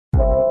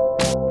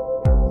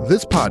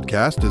This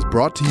podcast is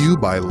brought to you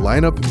by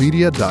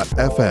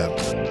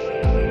lineupmedia.fm.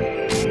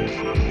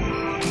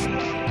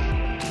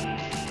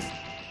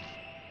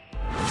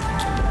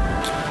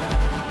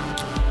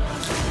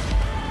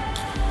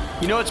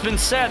 You know, it's been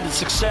said that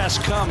success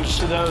comes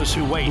to those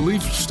who wait.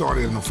 Belief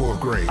started in the fourth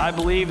grade. I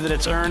believe that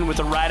it's earned with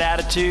the right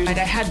attitude. And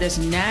I had this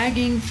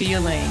nagging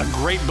feeling. A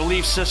great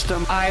belief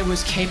system. I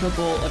was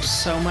capable of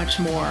so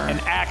much more.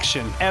 And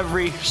action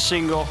every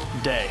single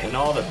day. In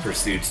all the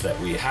pursuits that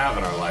we have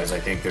in our lives, I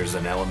think there's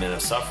an element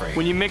of suffering.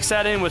 When you mix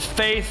that in with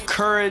faith,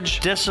 courage,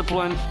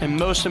 discipline, and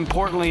most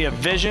importantly, a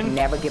vision.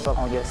 Never give up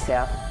on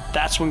yourself.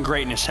 That's when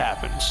greatness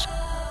happens.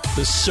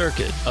 The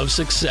Circuit of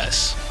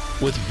Success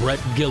with Brett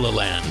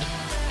Gilliland.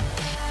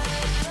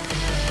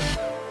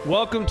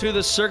 Welcome to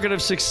the Circuit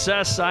of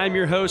Success. I'm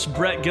your host,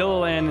 Brett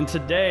Gilliland, and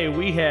today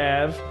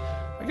I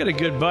got a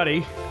good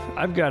buddy.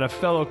 I've got a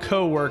fellow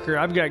co-worker.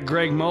 I've got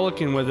Greg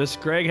Mullican with us.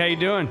 Greg, how you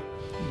doing?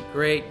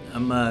 Great.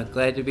 I'm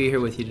glad to be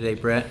here with you today,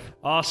 Brett.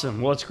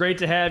 Awesome. Well, it's great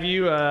to have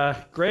you.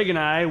 Greg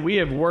and we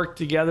have worked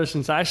together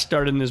since I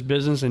started in this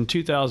business in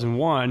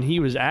 2001. He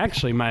was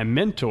actually my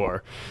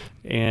mentor.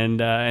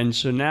 And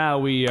so now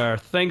we are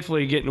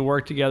thankfully getting to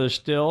work together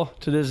still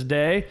to this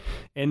day.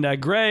 And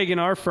Greg in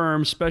our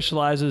firm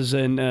specializes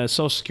in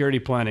Social Security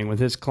planning with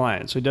his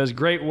clients. So he does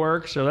great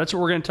work. So that's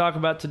what we're going to talk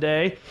about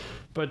today.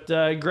 But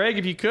Greg,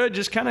 if you could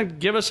just kind of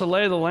give us a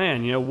lay of the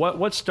land. You know,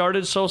 what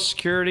started Social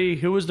Security?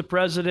 Who was the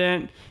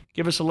president?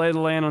 Give us a lay of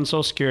the land on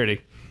Social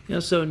Security. You know,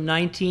 so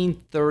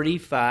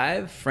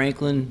 1935,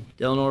 Franklin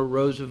Delano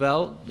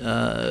Roosevelt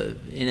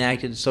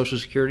enacted the Social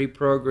Security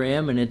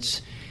program, and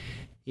it's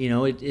it's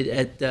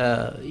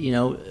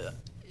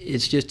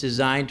just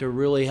designed to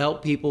really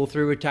help people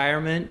through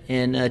retirement.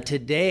 And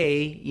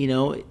today,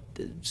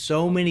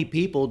 so many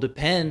people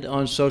depend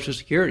on Social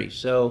Security.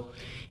 So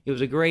it was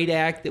a great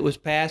act that was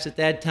passed at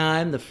that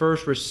time. The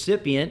first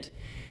recipient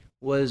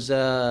was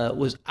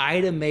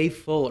Ida Mae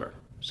Fuller.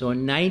 So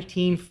in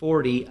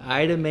 1940,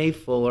 Ida Mae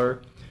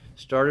Fuller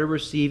started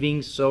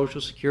receiving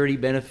Social Security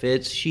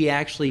benefits. She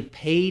actually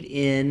paid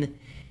in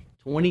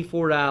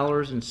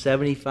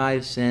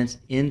 $24.75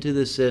 into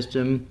the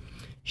system.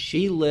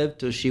 She lived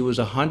till she was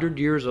 100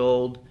 years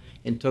old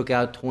and took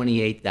out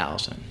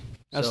 $28,000.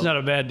 That's not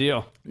a bad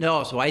deal.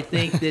 No, so I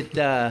think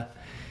that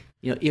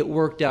it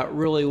worked out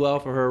really well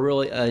for her.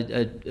 Really,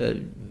 a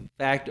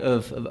fact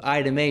of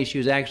Ida Mae, she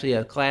was actually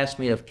a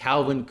classmate of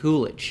Calvin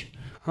Coolidge,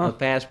 a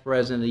past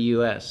president of the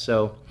U.S.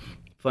 So,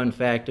 fun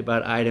fact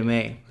about Ida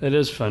Mae. It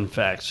is a fun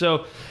fact.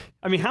 So,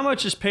 I mean, how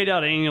much is paid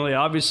out annually?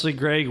 Obviously,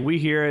 Greg, we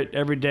hear it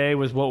every day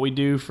with what we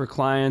do for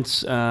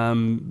clients. But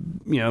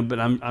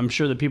I'm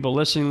sure the people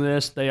listening to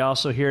this, they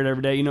also hear it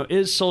every day.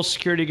 Is Social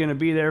Security going to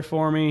be there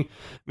for me? I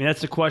mean,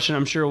 that's the question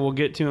I'm sure we'll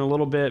get to in a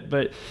little bit.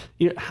 But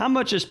how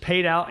much is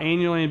paid out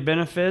annually in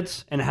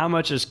benefits, and how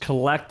much is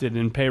collected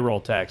in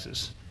payroll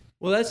taxes?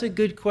 Well, that's a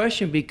good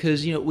question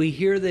because, we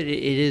hear that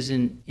it is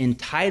an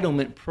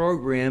entitlement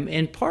program,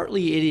 and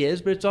partly it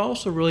is, but it's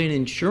also really an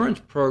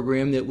insurance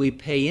program that we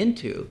pay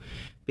into.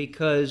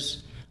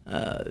 Because,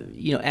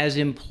 as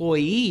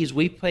employees,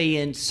 we pay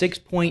in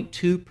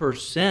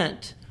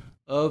 6.2%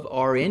 of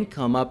our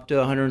income up to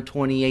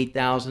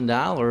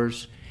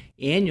 $128,000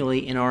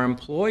 annually, and our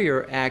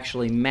employer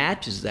actually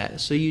matches that.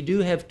 So you do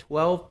have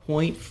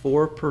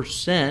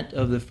 12.4%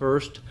 of the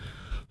first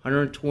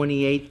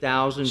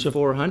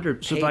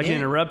 $128,400. So if I can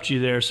interrupt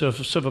you there, so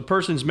if a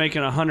person's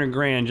making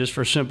 $100,000 just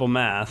for simple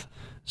math,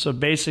 so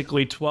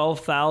basically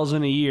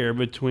 $12,000 a year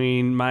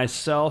between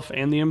myself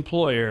and the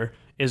employer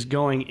is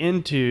going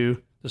into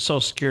the Social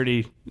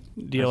Security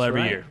deal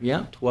every year.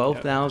 Yeah,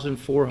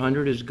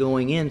 $12,400 is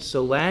going in.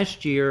 So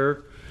last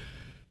year,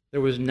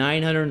 there was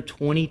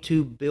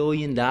 $922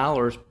 billion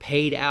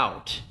paid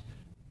out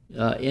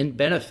in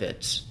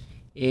benefits,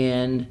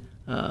 and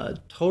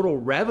total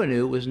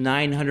revenue was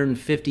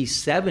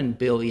 $957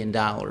 billion.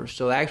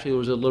 So actually, it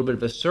was a little bit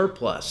of a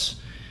surplus.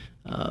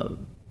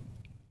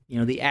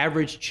 The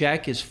average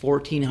check is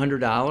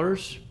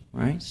 $1,400.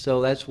 Right,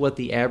 so that's what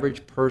the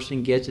average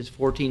person gets is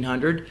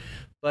 $1,400.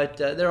 But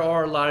there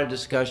are a lot of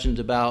discussions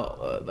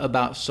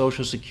about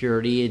Social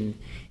Security,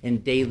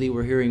 and daily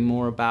we're hearing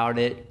more about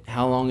it.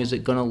 How long is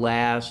it going to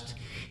last?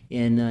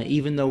 And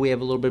even though we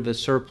have a little bit of a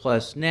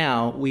surplus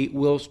now, we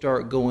will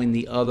start going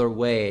the other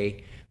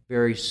way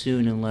very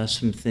soon unless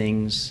some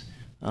things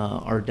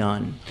are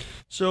done.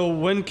 So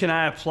when can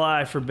I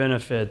apply for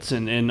benefits?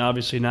 And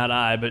obviously not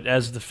I, but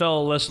as the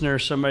fellow listener,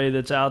 somebody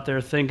that's out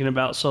there thinking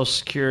about Social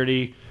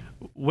Security,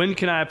 when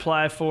can I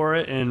apply for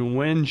it, and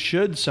when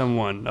should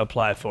someone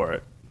apply for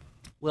it?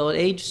 Well, at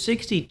age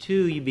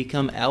 62, you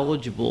become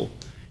eligible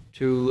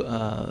to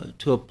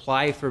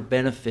apply for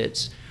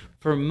benefits.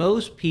 For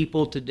most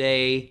people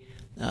today,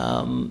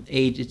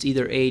 it's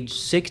either age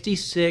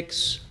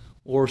 66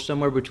 or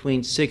somewhere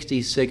between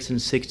 66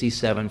 and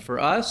 67.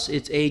 For us,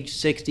 it's age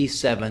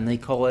 67. They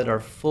call it our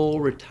full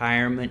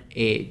retirement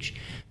age.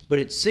 But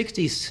at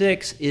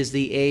 66 is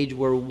the age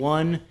where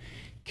one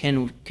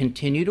can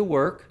continue to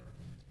work,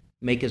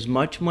 make as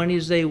much money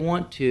as they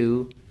want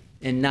to,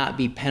 and not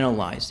be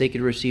penalized. They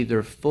could receive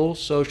their full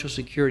Social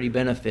Security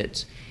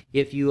benefits.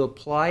 If you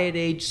apply at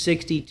age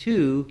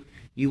 62,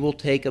 you will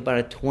take about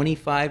a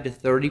 25 to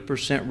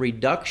 30%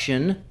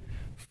 reduction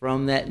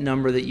from that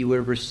number that you would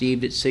have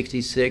received at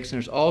 66. And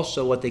there's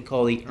also what they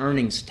call the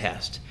earnings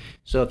test.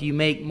 So if you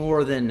make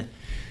more than,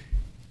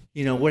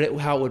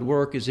 how it would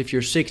work is if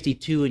you're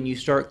 62 and you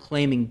start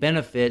claiming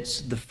benefits,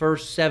 the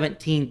first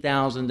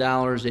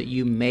 $17,000 that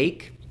you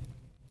make,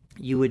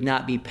 you would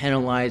not be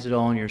penalized at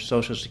all on your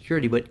Social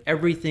Security. But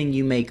everything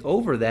you make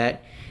over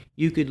that,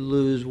 you could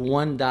lose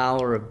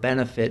 $1 of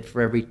benefit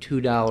for every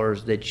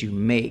 $2 that you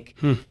make.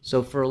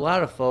 So for a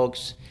lot of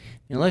folks,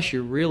 unless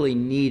you really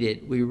need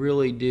it, we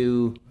really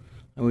do,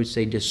 I would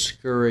say,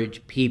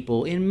 discourage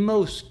people in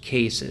most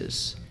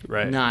cases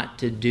not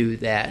to do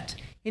that.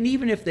 And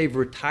even if they've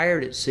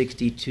retired at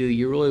 62,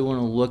 you really want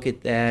to look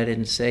at that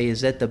and say,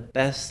 is that the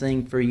best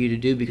thing for you to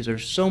do? Because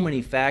there's so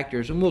many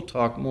factors, and we'll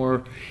talk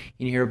more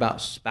in here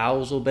about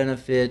spousal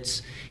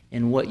benefits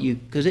and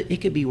because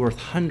it could be worth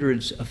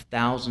hundreds of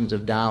thousands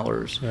of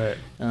dollars. Right.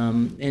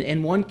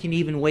 And one can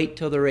even wait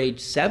till they're age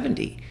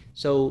 70.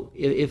 So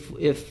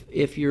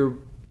if you're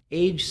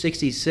age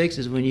 66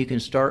 is when you can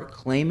start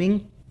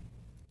claiming,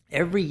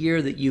 every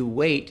year that you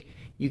wait,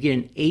 you get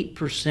an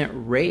 8%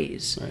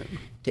 raise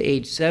to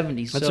age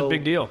 70. That's a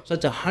big deal. So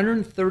that's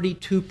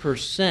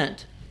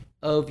 132%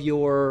 of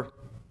your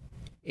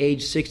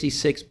age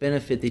 66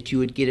 benefit that you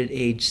would get at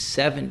age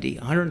 70,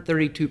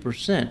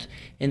 132%.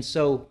 And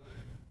so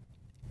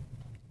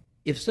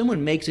if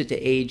someone makes it to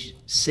age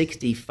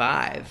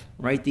 65,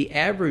 right, the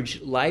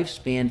average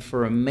lifespan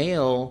for a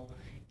male,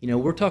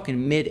 we're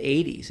talking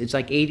mid-80s. It's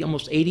like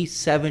almost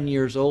 87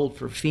 years old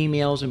for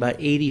females and about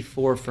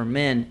 84 for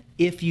men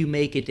if you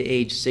make it to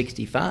age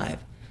 65.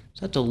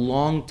 So that's a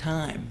long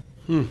time.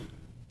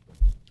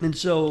 And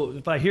so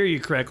if I hear you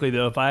correctly,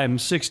 though, if I am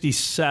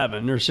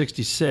 67 or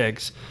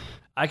 66,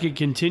 I could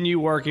continue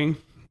working.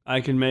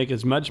 I can make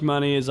as much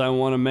money as I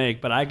want to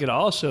make, but I could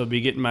also be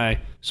getting my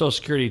Social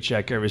Security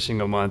check every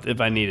single month if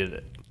I needed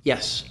it.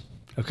 Yes.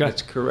 Okay.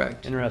 That's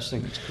correct.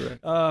 Interesting. That's correct.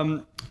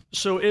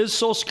 So is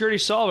Social Security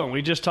solvent?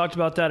 We just talked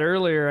about that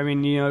earlier. I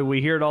mean,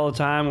 we hear it all the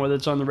time, whether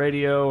it's on the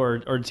radio or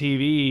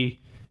TV,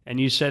 and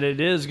you said it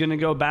is going to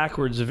go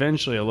backwards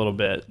eventually a little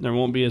bit. There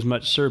won't be as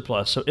much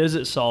surplus. So is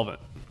it solvent?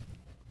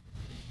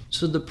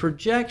 So the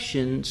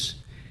projections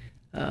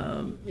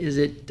is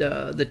that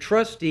the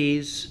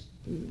trustees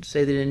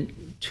say that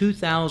in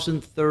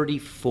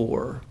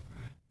 2034,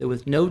 that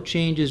with no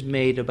changes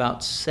made, about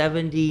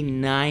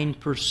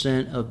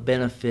 79% of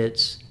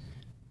benefits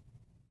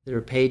that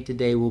are paid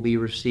today will be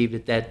received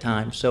at that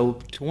time. So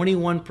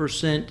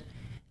 21%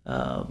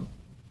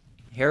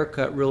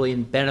 haircut really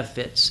in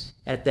benefits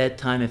at that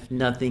time if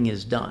nothing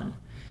is done.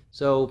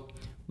 So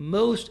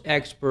most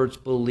experts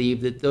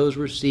believe that those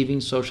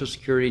receiving Social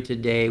Security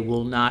today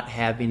will not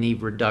have any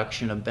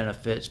reduction of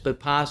benefits, but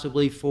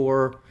possibly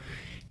for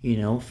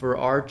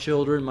our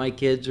children, my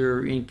kids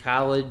are in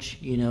college,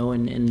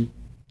 and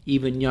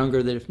even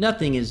younger, that if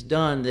nothing is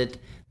done, that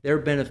their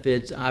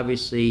benefits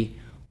obviously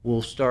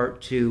will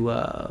start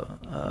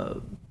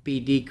to be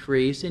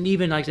decreased. And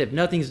even, like I said, if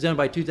nothing's done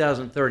by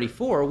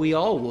 2034, we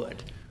all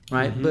would,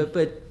 right?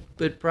 Mm-hmm.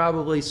 But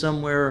probably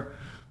somewhere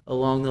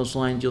along those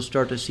lines, you'll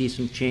start to see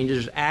some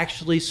changes. There's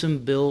actually some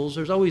bills.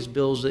 There's always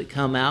bills that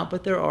come out,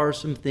 but there are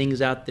some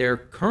things out there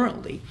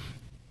currently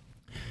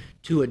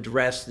to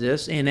address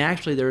this. And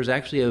actually, there's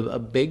actually a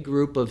big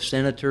group of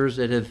senators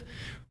that have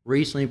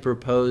recently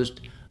proposed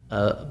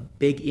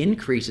big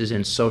increases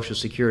in Social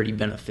Security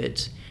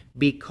benefits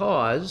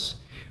because,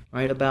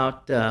 right,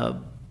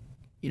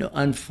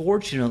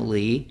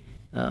 unfortunately,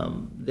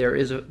 there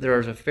is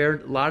a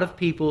fair lot of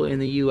people in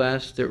the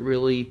U.S. that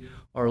really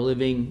are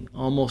living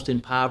almost in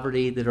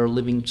poverty, that are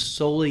living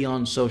solely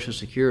on Social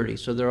Security.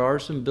 So there are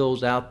some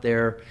bills out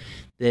there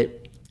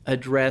that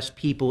address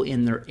people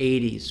in their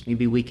 80s.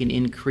 Maybe we can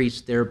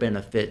increase their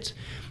benefits.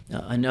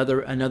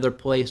 Another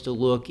place to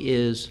look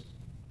is,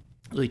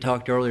 we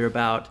talked earlier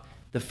about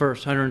the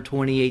first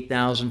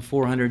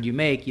 $128,400 you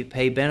make, you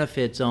pay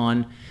benefits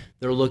on.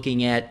 They're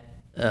looking at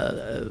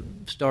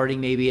starting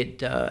maybe at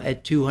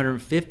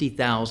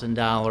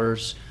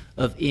 $250,000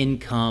 of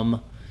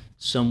income.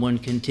 Someone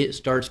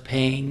starts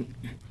paying,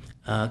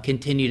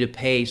 continue to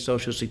pay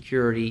Social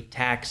Security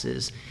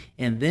taxes.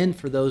 And then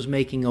for those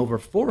making over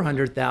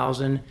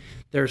 $400,000,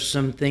 there's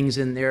some things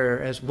in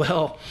there as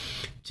well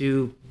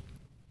to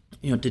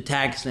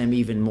tax them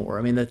even more.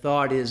 I mean, the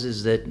thought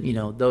is that,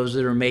 those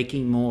that are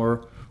making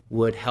more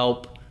would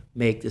help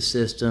make the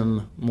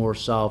system more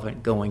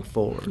solvent going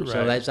forward. Right.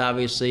 So that's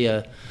obviously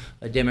a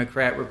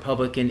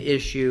Democrat-Republican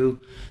issue.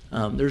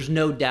 There's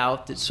no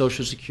doubt that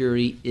Social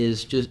Security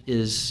is just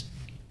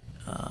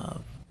a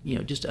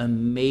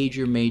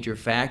major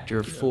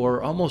factor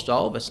for almost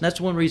all of us. And that's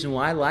one reason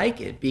why I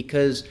like it,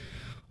 because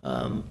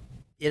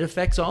it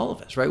affects all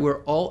of us, right?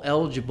 We're all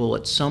eligible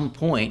at some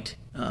point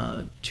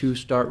to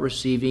start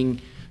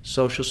receiving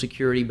Social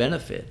Security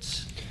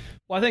benefits.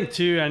 Well, I think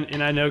too,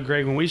 and I know,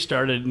 Greg, when we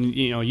started, and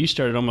you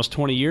started almost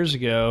 20 years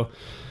ago,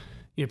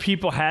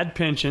 people had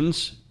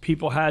pensions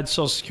people had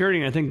Social Security.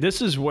 And I think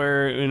this is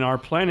where in our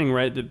planning,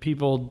 right, that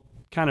people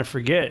kind of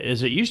forget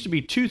is it used to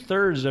be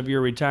 2/3 of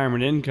your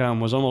retirement income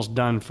was almost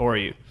done for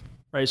you,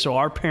 right? So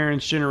our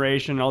parents'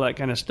 generation, all that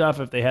kind of stuff,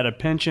 if they had a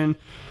pension,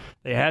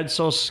 they had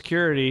Social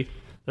Security,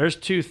 there's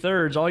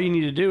 2/3. All you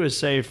need to do is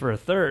save for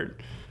 1/3.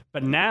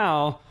 But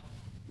now,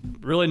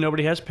 really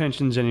nobody has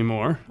pensions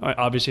anymore.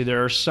 Obviously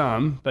there are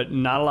some, but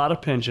not a lot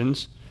of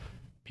pensions.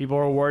 People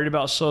are worried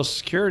about Social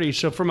Security.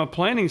 So from a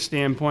planning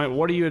standpoint,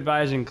 what are you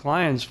advising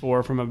clients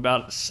for from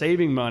about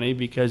saving money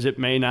because it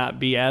may not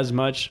be as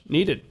much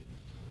needed?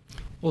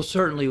 Well,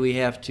 certainly we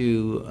have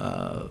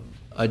to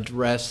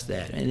address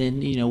that. And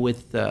then,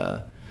 with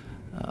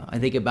I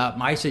think about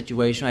my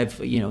situation,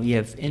 you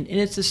have, and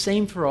it's the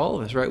same for all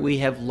of us, right? We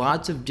have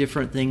lots of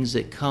different things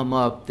that come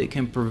up that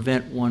can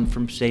prevent one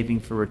from saving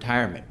for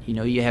retirement.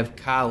 You have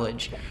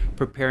college,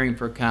 preparing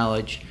for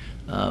college.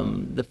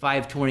 The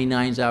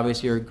 529s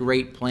obviously are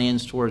great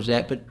plans towards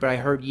that, but I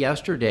heard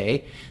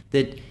yesterday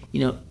that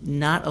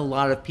not a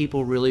lot of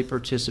people really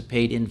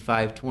participate in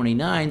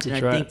 529s, and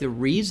I think the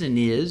reason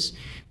is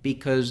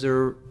because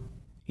they're,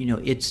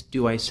 it's,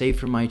 do I save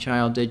for my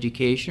child's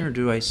education or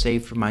do I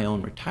save for my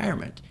own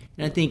retirement?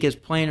 And I think as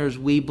planners,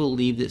 we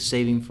believe that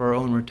saving for our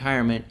own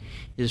retirement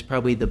is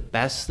probably the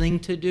best thing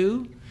to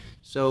do.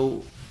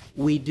 So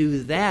we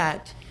do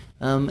that.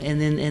 And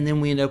then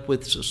we end up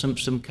with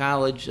some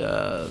college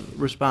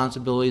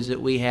responsibilities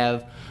that we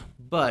have,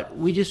 but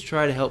we just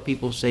try to help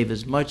people save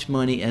as much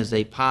money as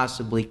they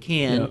possibly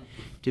can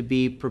to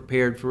be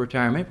prepared for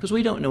retirement, because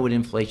we don't know what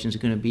inflation is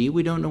going to be.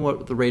 We don't know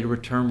what the rate of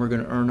return we're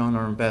going to earn on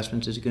our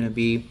investments is going to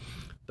be.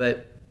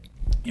 But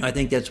I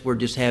think that's where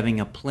just having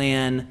a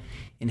plan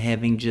and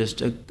having just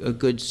a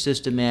good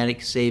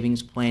systematic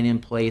savings plan in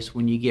place,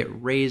 when you get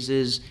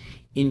raises,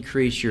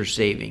 increase your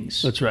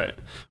savings. That's right.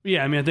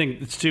 Yeah, I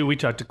think it's too, we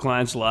talk to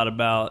clients a lot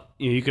about,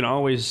 you can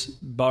always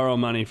borrow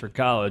money for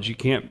college. You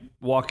can't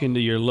walk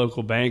into your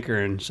local banker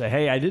and say,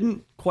 hey, I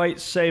didn't quite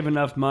save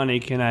enough money.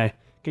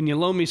 Can you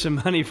loan me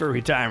some money for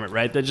retirement,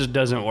 right? That just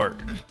doesn't work.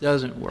 It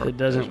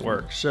doesn't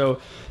work.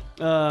 So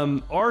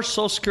are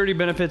Social Security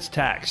benefits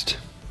taxed?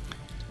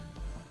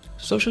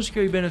 Social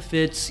Security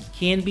benefits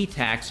can be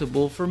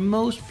taxable. For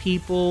most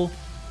people,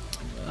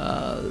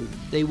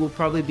 they will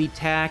probably be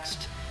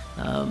taxed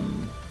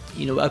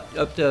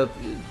up to,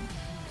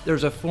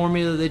 there's a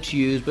formula that's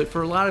used, but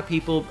for a lot of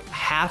people,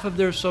 half of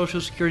their Social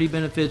Security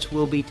benefits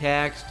will be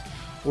taxed,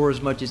 or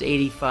as much as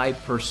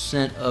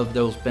 85% of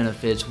those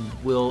benefits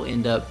will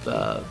end up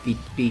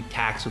be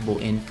taxable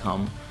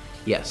income.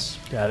 Yes.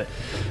 Got it.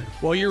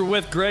 Well, you're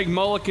with Greg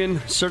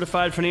Mullican,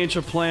 certified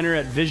financial planner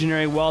at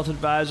Visionary Wealth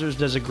Advisors.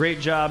 Does a great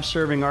job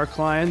serving our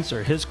clients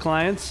or his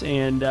clients.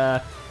 And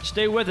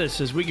stay with us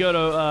as we go to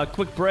a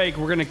quick break.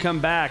 We're going to come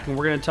back and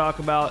we're going to talk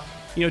about,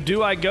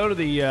 do I go to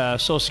the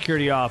Social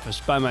Security office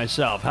by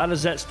myself? How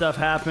does that stuff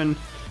happen?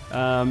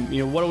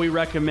 What do we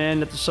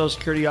recommend at the Social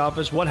Security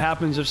office? What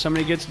happens if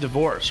somebody gets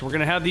divorced? We're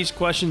going to have these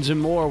questions and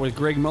more with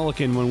Greg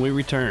Mullican when we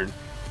return.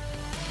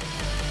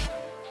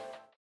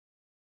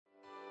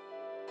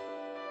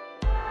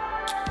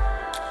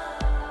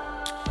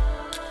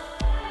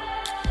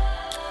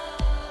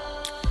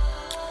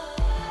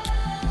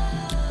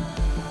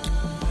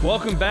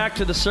 Welcome back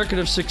to the Circuit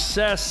of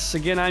Success.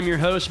 Again, I'm your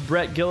host,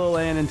 Brett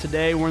Gilliland, and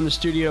today we're in the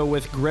studio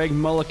with Greg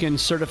Mullican,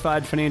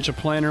 certified financial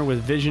planner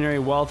with Visionary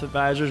Wealth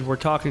Advisors. We're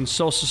talking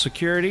Social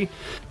Security.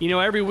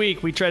 Every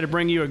week we try to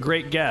bring you a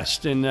great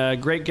guest, and a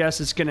great guest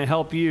that's going to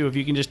help you. If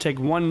you can just take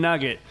one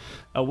nugget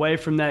away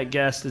from that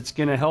guest, it's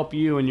going to help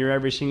you in your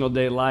every single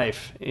day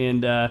life.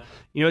 And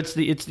it's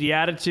the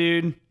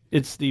attitude,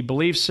 it's the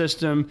belief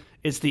system,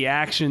 it's the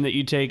action that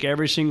you take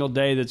every single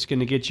day that's going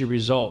to get you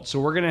results.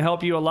 So we're going to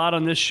help you a lot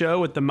on this show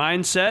with the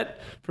mindset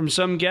from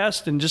some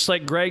guests. And just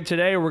like Greg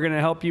today, we're going to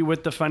help you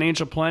with the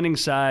financial planning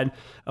side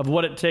of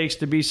what it takes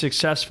to be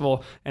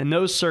successful and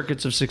those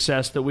circuits of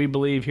success that we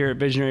believe here at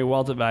Visionary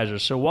Wealth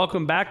Advisors. So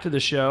welcome back to the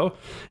show.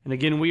 And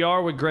again, we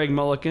are with Greg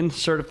Mullican,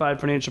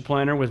 certified financial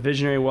planner with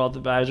Visionary Wealth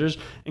Advisors.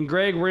 And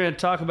Greg, we're going to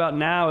talk about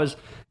now is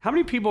how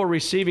many people are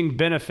receiving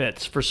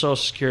benefits for Social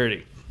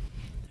Security?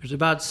 There's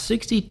about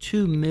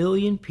 62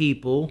 million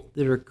people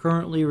that are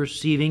currently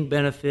receiving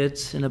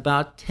benefits, and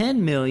about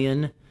 10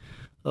 million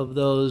of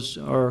those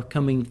are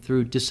coming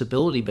through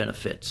disability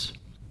benefits.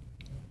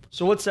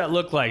 So what's that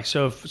look like?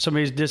 So if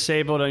somebody's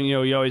disabled, and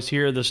you always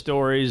hear the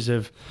stories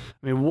of,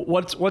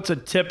 what's a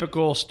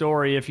typical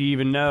story, if you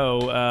even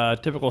know, a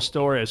typical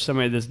story of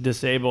somebody that's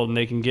disabled and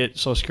they can get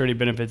Social Security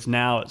benefits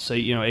now at, say,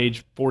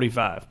 age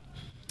 45?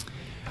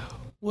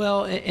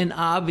 Well, an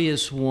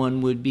obvious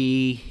one would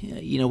be,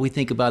 we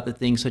think about the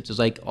things such as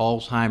like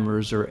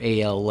Alzheimer's or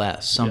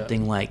ALS,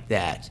 something like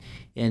that.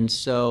 And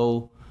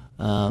so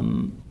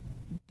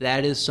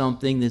that is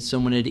something that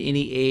someone at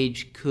any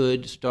age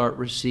could start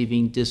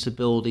receiving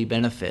disability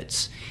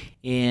benefits.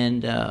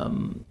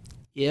 And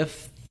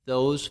if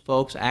those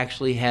folks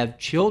actually have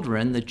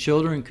children, the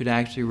children could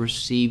actually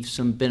receive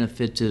some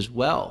benefits as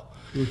well.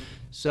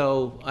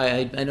 So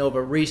I know of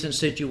a recent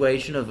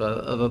situation of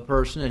a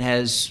person that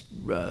has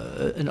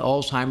an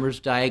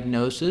Alzheimer's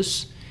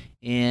diagnosis,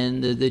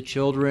 and the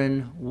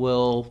children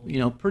will,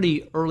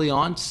 pretty early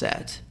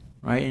onset,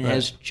 right? And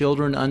has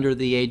children under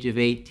the age of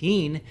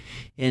 18.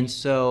 And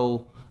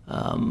so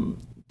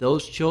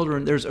those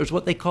children, there's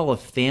what they call a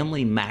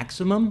family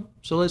maximum.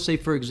 So let's say,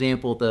 for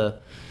example,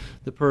 the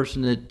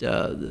person that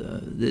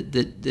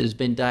has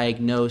been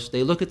diagnosed,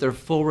 they look at their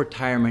full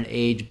retirement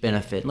age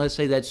benefit. And let's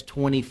say that's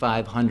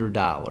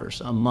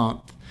 $2,500 a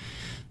month.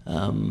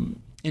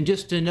 And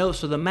just to know,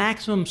 so the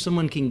maximum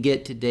someone can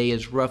get today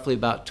is roughly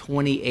about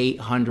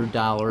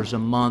 $2,800 a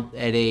month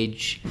at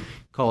age,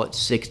 call it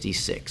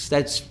 66.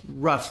 That's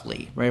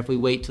roughly, right? If we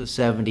wait till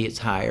 70, it's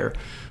higher.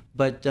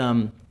 But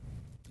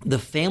the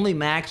family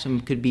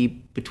maximum could be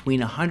between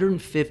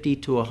 150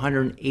 to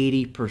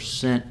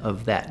 180%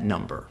 of that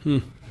number.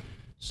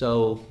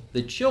 So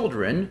the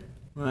children,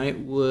 right,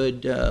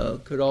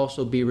 could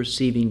also be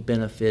receiving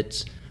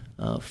benefits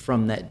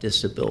from that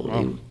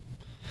disability. Wow.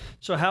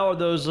 So how are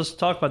those, let's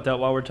talk about that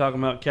while we're talking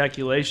about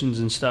calculations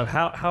and stuff.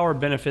 How are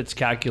benefits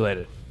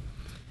calculated?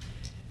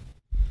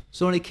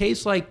 So in a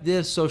case like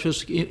this,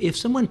 if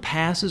someone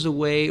passes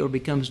away or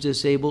becomes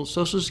disabled,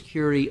 Social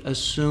Security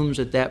assumes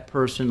that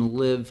person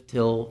lived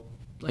till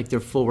like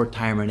their full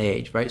retirement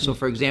age, right? So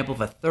for example,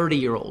 if a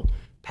 30-year-old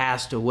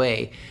passed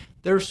away,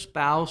 their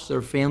spouse,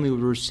 their family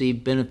would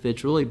receive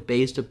benefits really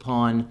based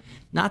upon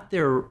not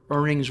their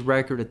earnings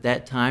record at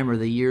that time or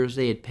the years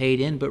they had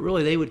paid in, but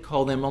really they would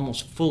call them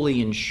almost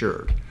fully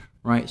insured,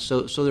 right?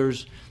 So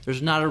there's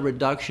not a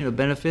reduction of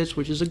benefits,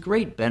 which is a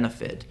great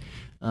benefit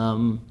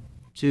to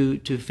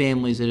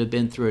families that have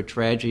been through a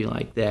tragedy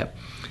like that.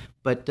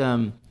 But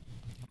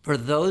for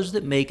those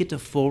that make it to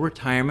full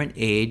retirement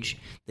age,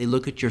 they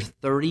look at your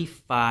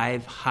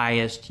 35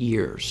 highest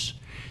years.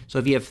 So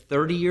if you have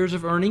 30 years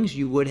of earnings,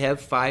 you would have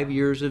 5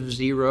 years of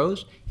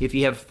zeros. If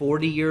you have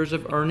 40 years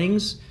of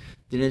earnings,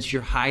 then it's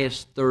your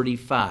highest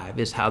 35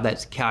 is how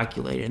that's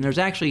calculated. And there's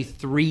actually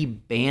 3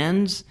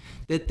 bands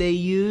that they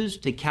use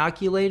to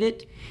calculate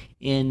it.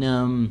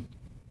 And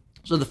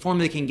so the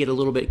formula can get a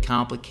little bit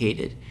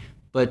complicated.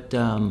 But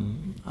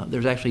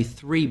there's actually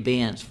 3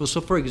 bands.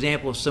 So for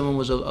example, if someone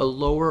was a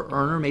lower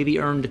earner, maybe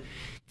earned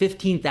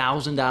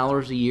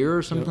 $15,000 a year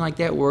or something like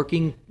that,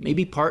 working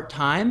maybe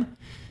part-time,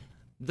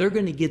 they're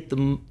going to get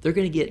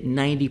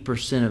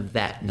 90% of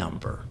that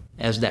number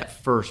as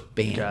that first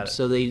band. Got it.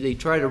 So they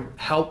try to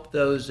help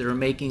those that are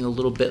making a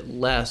little bit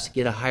less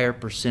get a higher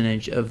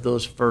percentage of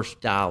those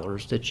first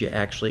dollars that you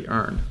actually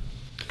earn.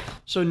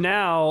 So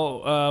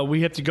now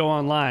we have to go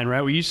online,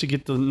 right? We used to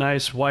get the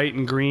nice white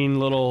and green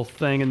little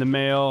thing in the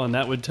mail, and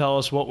that would tell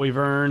us what we've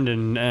earned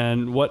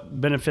and what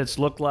benefits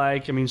look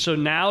like. I mean, so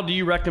now do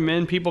you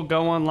recommend people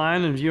go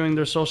online and viewing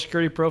their Social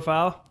Security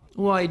profile?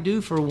 Well, I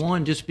do, for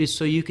one, just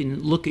so you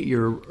can look at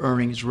your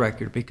earnings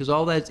record, because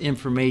all that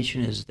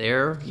information is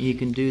there. You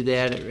can do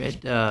that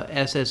at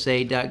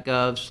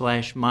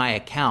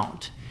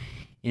ssa.gov/myaccount.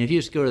 And if you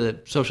just go to the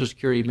Social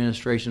Security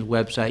Administration's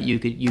website, you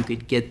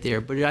could get there.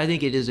 But I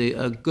think it is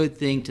a good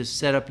thing to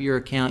set up your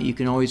account. You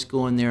can always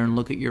go in there and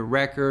look at your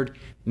record,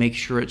 make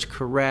sure it's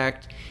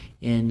correct,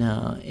 and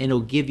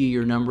it'll give you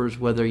your numbers,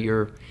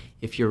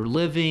 if you're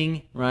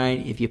living,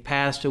 right, if you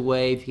passed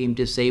away, if you became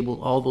disabled,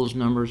 all those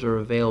numbers are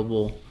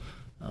available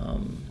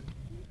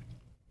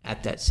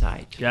at that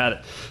site. Got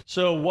it.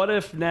 So what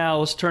if now,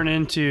 let's turn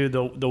into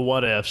the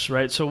what ifs,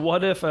 right? So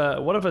what if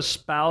a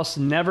spouse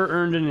never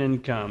earned an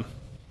income?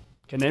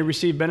 Can they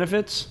receive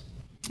benefits?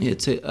 And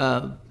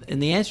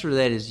the answer to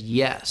that is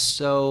yes.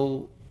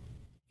 So,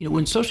 in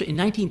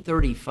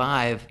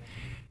 1935,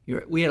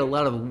 we had a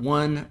lot of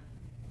one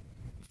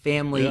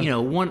family,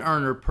 one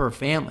earner per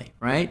family,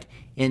 right?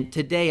 And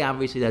today,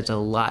 obviously, that's a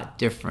lot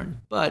different.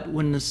 But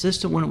when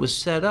it was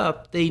set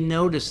up, they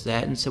noticed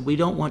that and said, we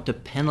don't want to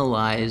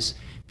penalize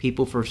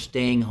people for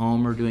staying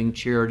home or doing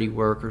charity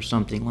work or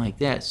something like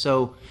that.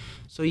 So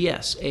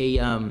yes,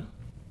 there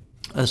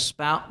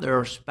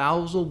are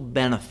spousal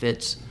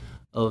benefits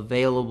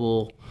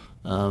available,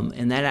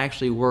 and that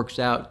actually works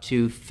out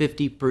to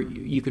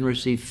you can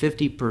receive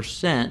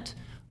 50%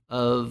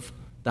 of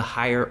the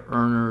higher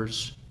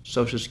earner's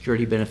Social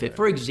Security benefit.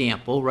 For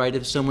example, right,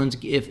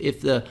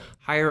 if the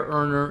higher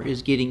earner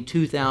is getting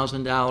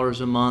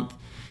 $2,000 a month,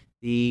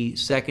 the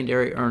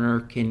secondary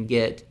earner can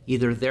get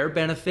either their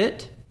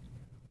benefit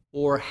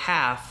or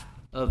half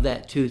of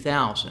that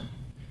 $2,000.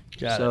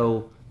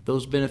 So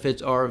those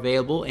benefits are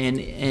available, and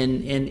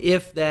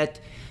if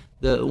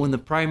when the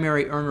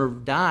primary earner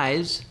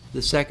dies,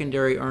 the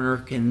secondary earner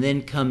can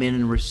then come in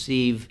and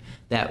receive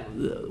that,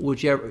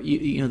 whichever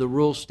the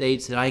rule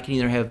states that I can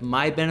either have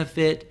my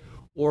benefit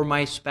or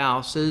my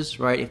spouse's,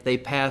 right, if they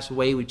pass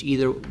away,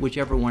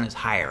 whichever one is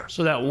higher.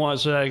 So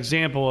that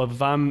example of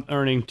if I'm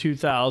earning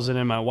 $2,000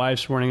 and my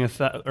wife's earning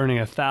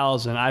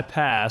 $1,000, I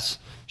pass,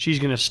 she's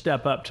going to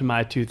step up to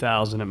my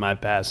 $2,000 at my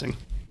passing.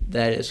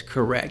 That is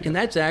correct, and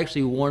that's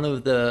actually one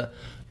of the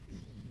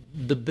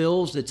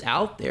bills that's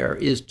out there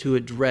is to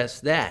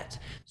address that.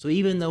 So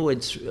even though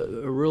it's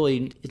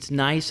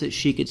nice that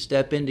she could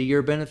step into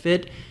your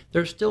benefit,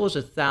 there still is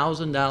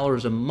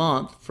 $1,000 a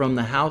month from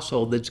the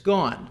household that's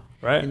gone.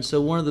 Right. And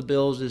so one of the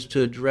bills is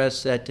to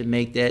address that, to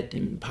make that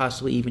and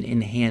possibly even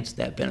enhance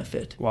that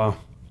benefit. Wow.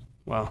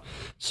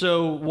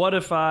 So what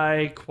if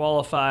I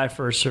qualify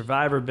for a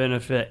survivor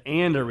benefit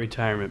and a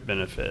retirement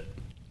benefit?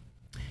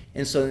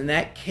 And so in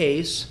that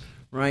case,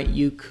 right,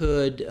 you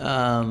could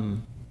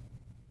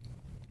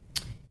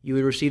you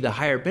would receive the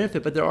higher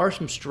benefit, but there are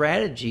some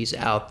strategies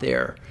out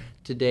there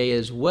today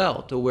as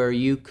well to where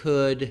you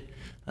could,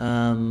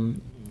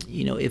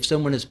 if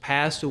someone has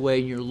passed away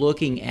and you're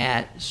looking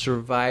at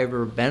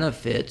survivor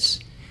benefits,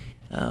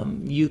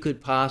 you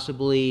could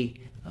possibly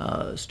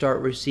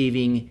start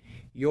receiving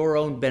your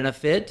own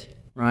benefit,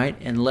 right,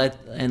 and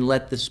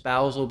let the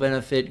spousal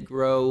benefit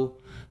grow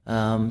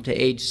to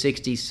age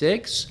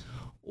 66,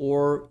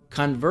 or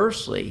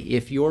conversely,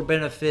 if your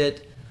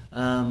benefit,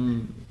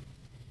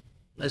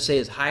 let's say,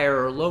 is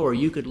higher or lower,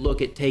 you could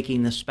look at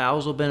taking the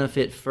spousal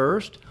benefit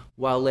first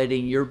while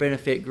letting your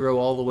benefit grow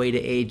all the way to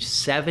age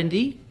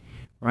 70,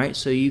 right?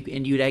 So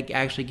you'd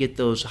actually get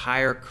those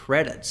higher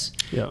credits.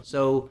 Yeah.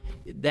 So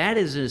that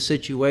is a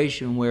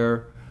situation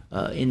where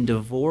in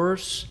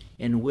divorce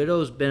and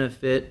widow's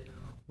benefit,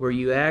 where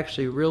you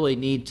actually really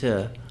need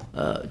to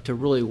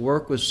really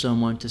work with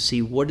someone to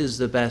see what is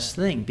the best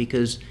thing,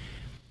 because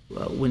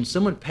when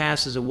someone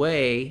passes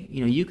away,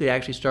 you could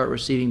actually start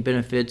receiving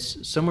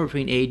benefits somewhere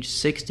between age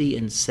 60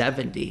 and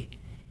 70,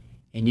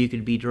 and you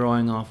could be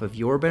drawing off of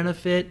your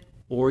benefit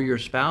or your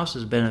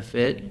spouse's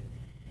benefit,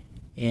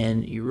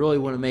 and you really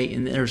want to make,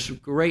 and there's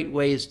great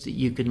ways that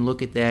you can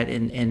look at that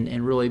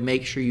and really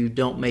make sure you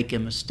don't make a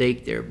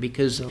mistake there,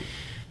 because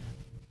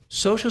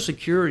Social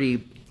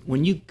Security,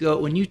 when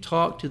you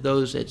talk to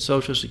those at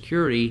Social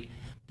Security,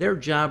 their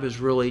job is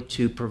really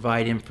to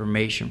provide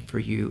information for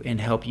you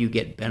and help you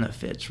get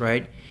benefits,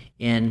 right?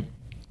 And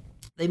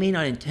they may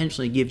not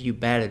intentionally give you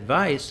bad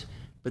advice,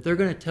 but they're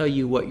going to tell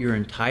you what you're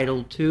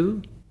entitled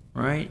to,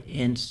 right?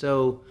 And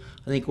so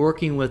I think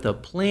working with a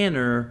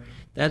planner,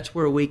 that's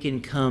where we can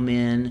come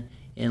in.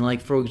 And like,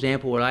 for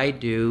example, what I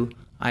do,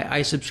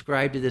 I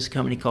subscribe to this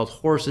company called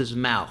Horse's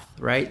Mouth,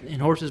 right?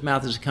 And Horse's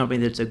Mouth is a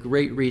company that's a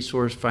great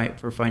resource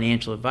for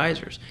financial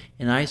advisors.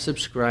 And I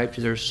subscribe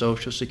to their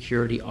Social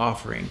Security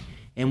offering.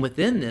 And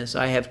within this,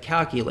 I have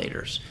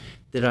calculators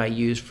that I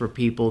use for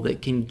people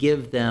that can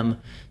give them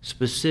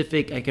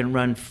specific, I can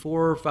run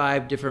 4 or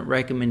 5 different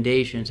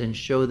recommendations and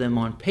show them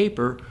on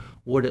paper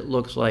what it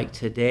looks like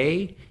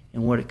today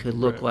and what it could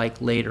look like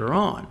later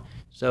on.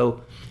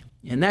 So,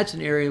 and that's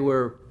an area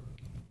where,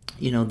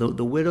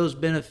 the widow's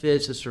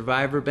benefits, the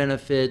survivor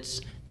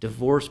benefits,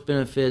 divorce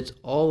benefits,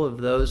 all of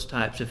those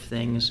types of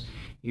things,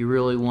 you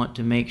really want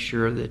to make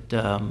sure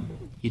that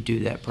you do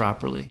that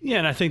properly. Yeah,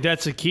 and I think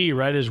that's the key,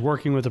 right, is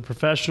working with a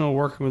professional,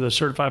 working with a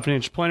certified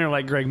financial planner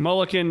like Greg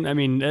Mullican. I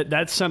mean,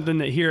 that's something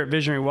that here at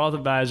Visionary Wealth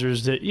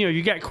Advisors that,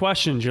 you got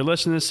questions. You're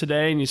listening to this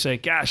today and you say,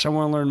 gosh, I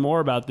want to learn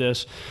more about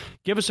this.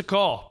 Give us a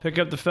call. Pick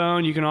up the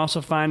phone. You can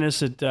also find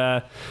us at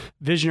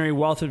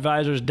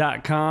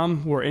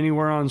visionarywealthadvisors.com. We're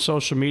anywhere on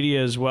social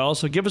media as well.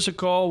 So give us a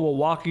call. We'll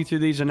walk you through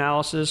these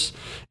analysis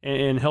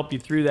and help you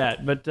through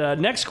that. But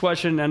next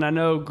question, and I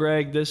know,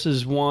 Greg, this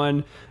is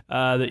one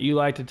that you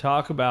like to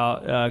talk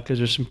about because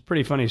there's some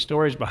pretty funny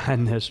stories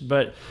behind this.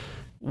 But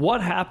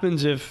what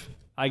happens if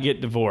I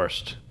get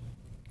divorced?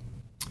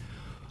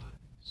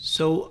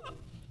 So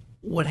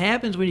what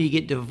happens when you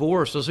get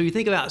divorced? So you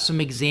think about some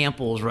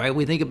examples, right?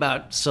 We think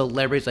about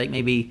celebrities like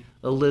maybe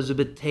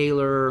Elizabeth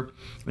Taylor,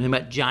 we think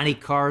about Johnny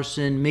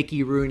Carson,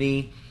 Mickey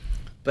Rooney.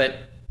 But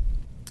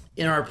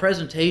in our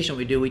presentation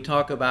we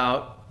talk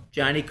about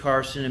Johnny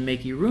Carson and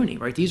Mickey Rooney,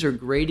 right? These are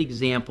great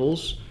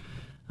examples.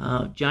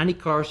 Johnny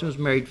Carson was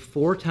married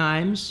 4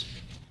 times,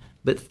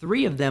 but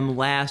 3 of them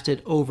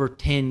lasted over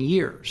 10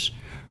 years,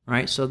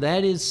 right? So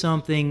that is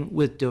something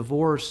with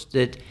divorce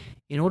that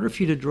in order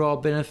for you to draw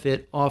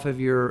benefit off of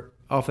your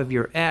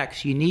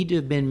ex, you need to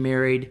have been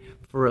married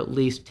for at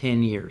least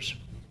 10 years.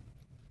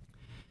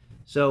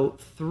 So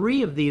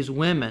 3 of these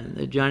women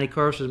that Johnny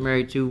Carson was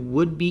married to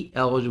would be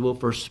eligible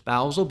for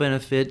spousal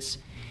benefits,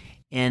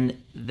 and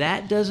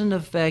that doesn't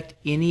affect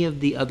any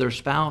of the other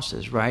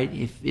spouses, right?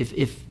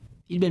 If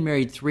you'd been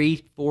married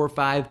 3, 4,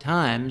 5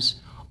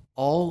 times,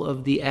 all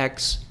of the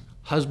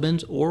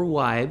ex-husbands or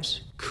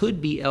wives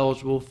could be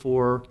eligible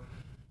for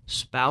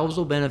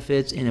spousal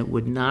benefits, and it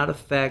would not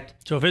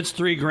affect. So if it's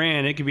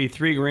 $3,000, it could be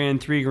 $3,000,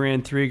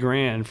 $3,000,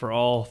 $3,000 for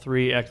all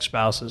 3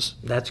 ex-spouses.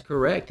 That's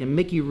correct. And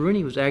Mickey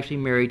Rooney was actually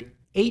married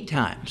 8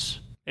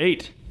 times.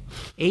 8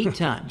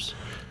 times.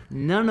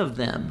 None of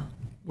them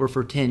were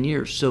for 10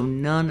 years. So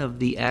none of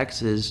the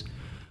exes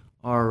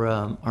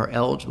are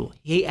eligible.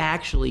 He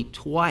actually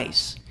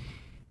twice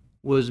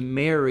was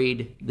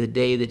married the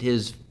day that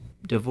his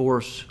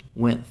divorce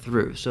went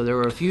through. So there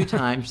were a few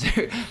times,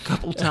 a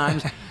couple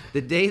times,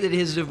 the day that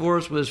his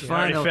divorce was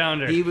final,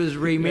 he was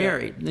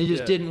remarried. Yeah. It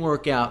just didn't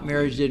work out.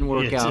 Marriage didn't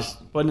work out.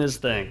 Just wasn't his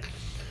thing.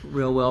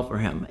 Real well for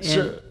him.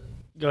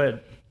 Go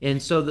ahead.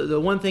 And so the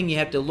one thing you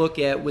have to look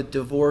at with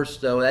divorce,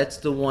 though, that's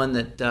the one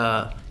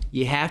that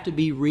you have to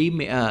be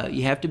you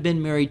have to have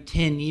been married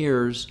 10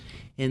 years,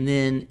 and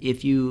then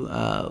if you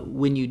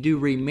when you do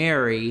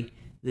remarry,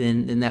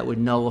 then that would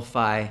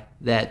nullify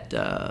that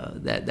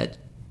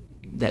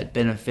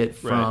benefit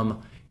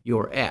from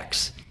your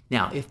ex.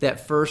 Now, if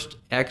that first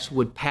ex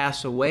would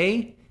pass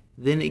away,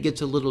 then it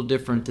gets a little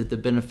different, that the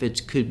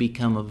benefits could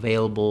become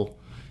available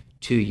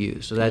to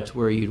you. So that's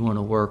where you'd want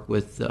to work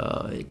with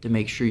to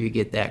make sure you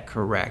get that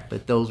correct.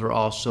 But those are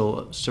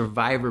also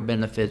survivor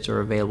benefits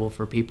are available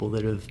for people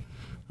that have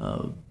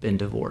been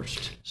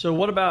divorced. So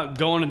what about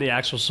going to the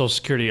actual Social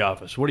Security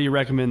office? What do you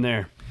recommend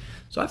there?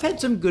 So I've had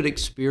some good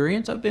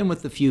experience. I've been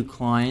with a few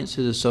clients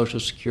to the Social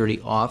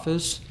Security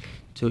office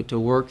to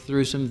work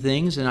through some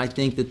things, and I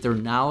think that they're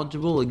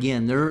knowledgeable.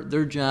 Again,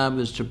 their job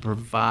is to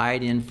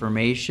provide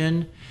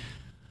information.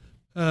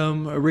 I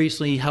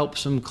recently helped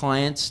some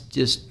clients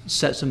just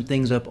set some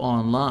things up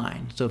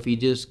online. So if you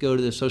just go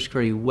to the Social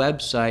Security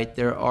website,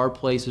 there are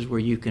places where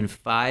you can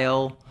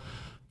file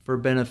for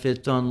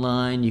benefits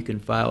online, you can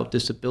file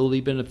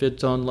disability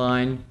benefits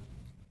online,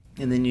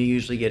 and then you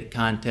usually get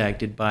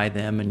contacted by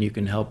them and you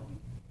can help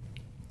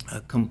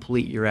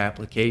complete your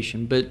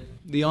application. But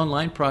the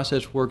online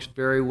process works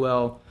very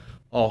well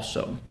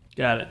also.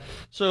 Got it.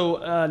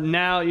 So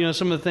now,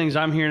 some of the things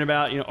I'm hearing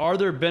about, are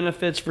there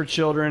benefits for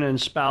children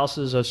and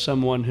spouses of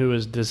someone who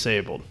is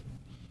disabled?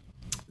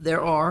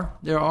 There are.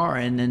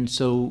 And then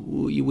so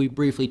we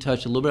briefly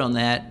touched a little bit on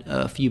that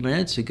a few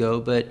minutes ago,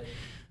 but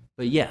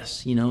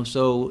yes,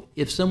 so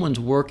if someone's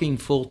working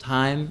full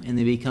time and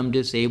they become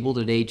disabled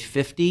at age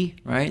 50,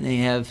 right, and they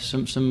have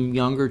some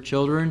younger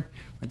children,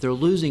 they're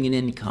losing an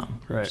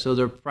income. Right. So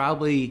they're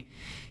probably,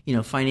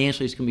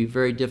 financially it's going to be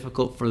very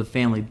difficult for the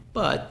family.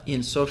 But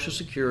in Social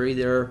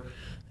Security,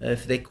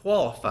 if they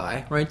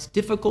qualify, right, it's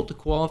difficult to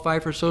qualify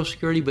for Social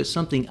Security, but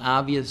something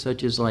obvious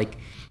such as like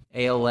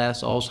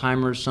ALS,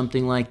 Alzheimer's,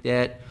 something like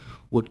that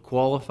would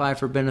qualify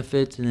for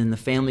benefits, and then the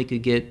family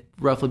could get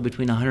roughly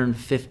between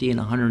 150 and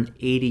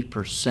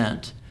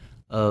 180%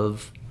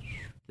 of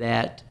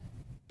that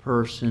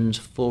person's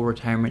full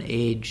retirement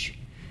age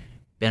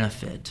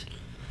benefit.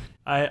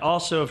 I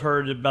also have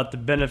heard about the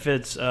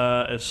benefits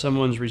if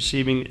someone's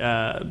receiving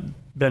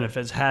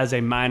benefits has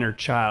a minor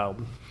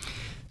child.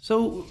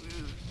 So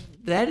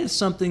that is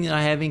something that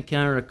I have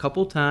encountered a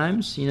couple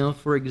times.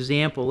 For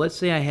example, let's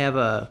say I have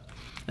a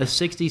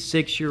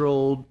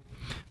 66-year-old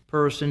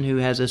person who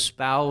has a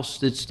spouse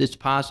that's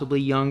possibly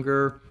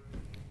younger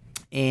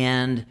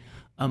and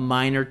a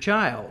minor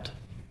child.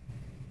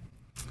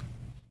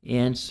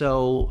 And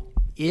so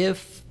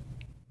if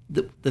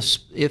the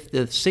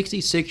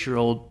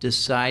 66-year-old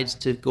decides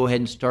to go ahead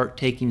and start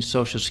taking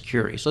Social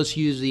Security, so let's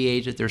use the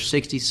age that they're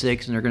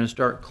 66 and they're going to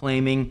start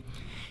claiming,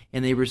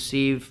 and they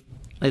receive,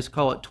 let's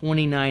call it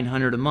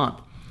 $2,900 a month.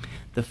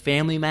 The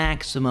family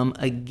maximum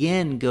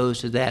again goes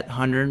to that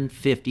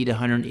 150 to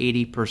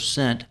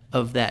 180%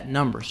 of that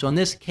number. So in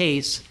this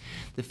case,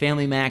 the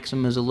family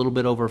maximum is a little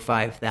bit over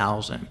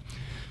 $5,000.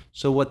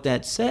 So what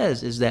that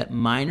says is that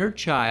minor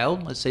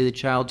child, let's say the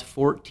child's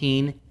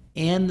 14,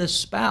 and the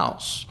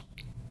spouse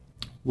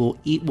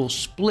will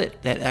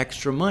split that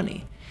extra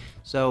money.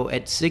 So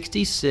at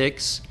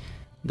 66,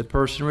 the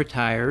person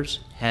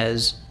retires,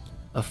 has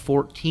a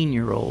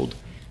 14-year-old.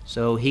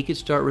 So he could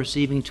start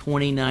receiving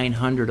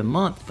 $2,900 a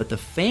month, but the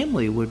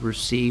family would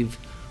receive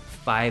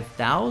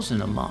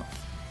 $5,000 a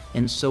month.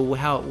 And so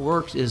how it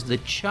works is the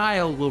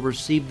child will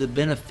receive the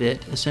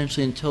benefit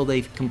essentially until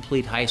they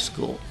complete high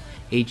school,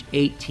 age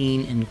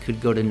 18 and could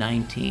go to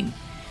 19.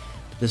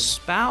 The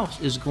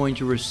spouse is going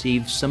to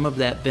receive some of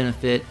that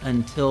benefit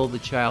until the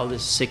child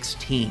is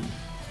 16.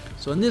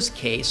 So in this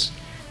case,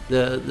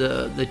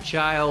 the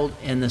child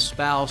and the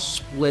spouse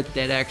split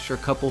that extra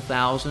couple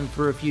thousand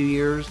for a few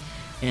years,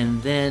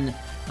 and then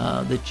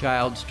the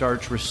child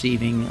starts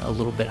receiving a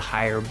little bit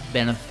higher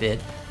benefit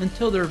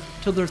until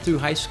they're through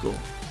high school.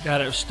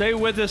 Got it. Stay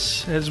with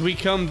us as we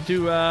come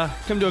to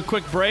a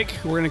quick break.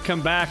 We're going to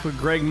come back with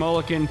Greg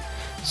Mullican,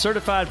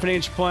 certified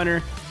financial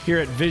planner here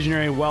at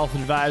Visionary Wealth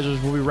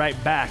Advisors. We'll be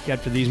right back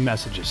after these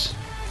messages.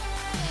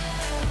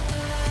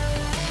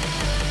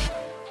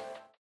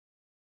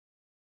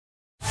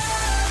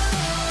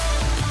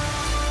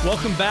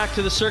 Welcome back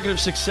to the Circuit of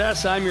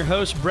Success. I'm your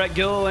host, Brett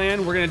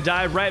Gilliland. We're going to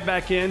dive right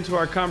back into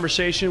our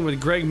conversation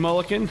with Greg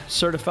Mullican,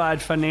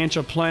 certified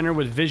financial planner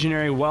with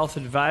Visionary Wealth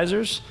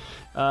Advisors.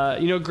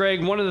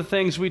 Greg, one of the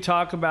things we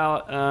talk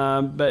about,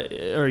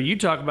 you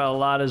talk about a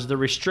lot, is the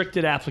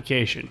restricted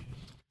application.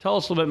 Tell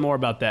us a little bit more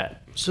about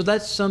that. So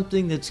that's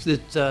something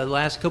that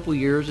last couple of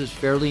years is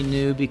fairly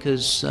new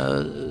because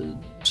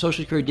Social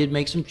Security did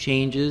make some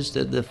changes.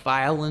 The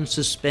file and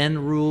suspend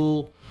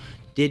rule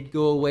did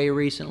go away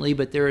recently,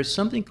 but there is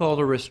something called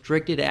a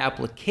restricted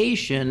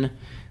application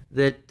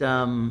that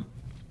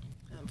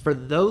for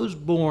those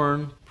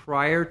born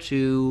prior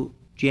to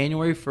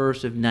January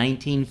 1st of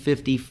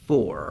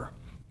 1954,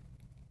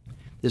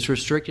 this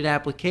restricted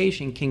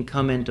application can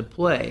come into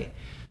play.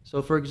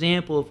 So for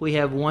example, if we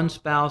have one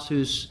spouse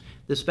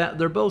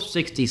they're both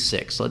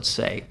 66, let's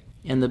say,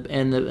 and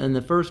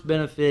the first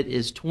benefit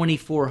is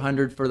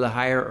 $2,400 for the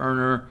higher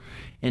earner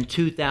and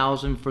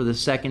 $2,000 for the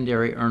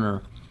secondary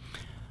earner.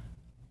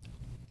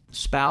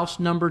 Spouse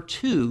number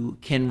 2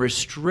 can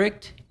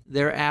restrict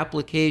their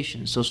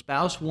application. So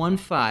spouse 1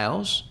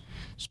 files.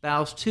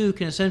 Spouse 2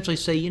 can essentially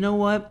say, you know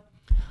what?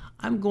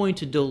 I'm going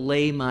to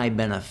delay my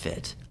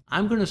benefit.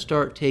 I'm going to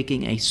start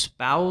taking a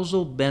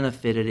spousal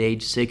benefit at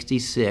age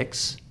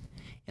 66,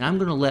 and I'm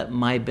going to let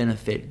my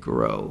benefit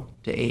grow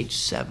to age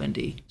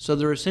 70. So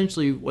they're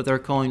essentially what they're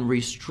calling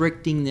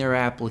restricting their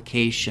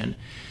application.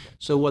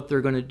 So what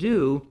they're going to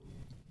do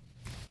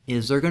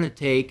is they're going to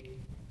take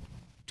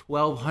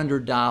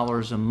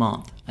 $1,200 a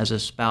month as a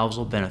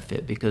spousal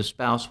benefit because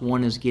spouse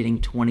 1 is getting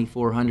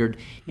 $2,400,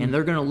 and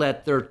they're going to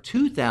let their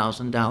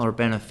 $2,000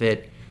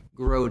 benefit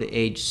grow to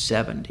age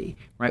 70,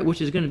 right?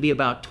 Which is going to be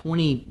about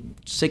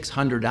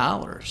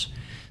 $2,600.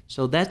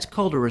 So that's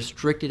called a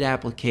restricted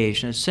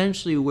application,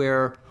 essentially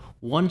where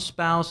one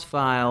spouse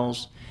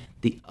files,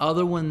 the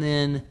other one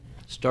then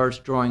starts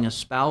drawing a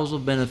spousal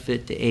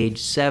benefit to age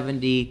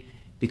 70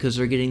 because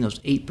they're getting those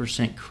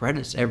 8%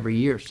 credits every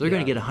year. So they're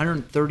going to get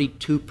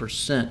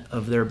 132%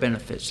 of their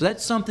benefits. So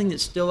that's something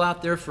that's still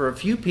out there for a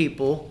few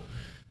people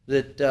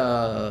that...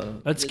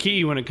 that's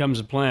key when it comes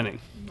to planning.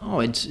 Oh,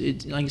 it's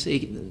like I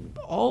say,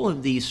 all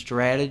of these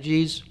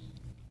strategies,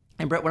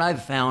 and Brett, what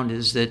I've found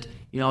is that,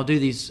 I'll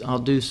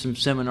do some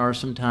seminars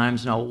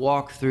sometimes, and I'll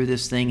walk through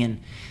this thing,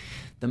 and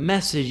the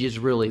message is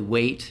really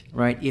wait,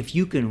 right? If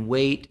you can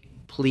wait,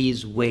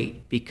 please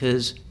wait,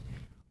 because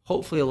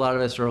hopefully a lot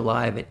of us are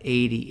alive at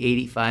 80,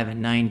 85,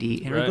 and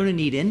 90, and we're going to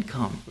need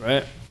income.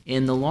 Right.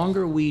 And the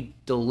longer we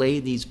delay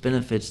these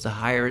benefits, the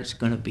higher it's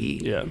going to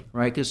be,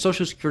 right? Because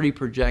Social Security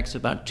projects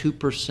about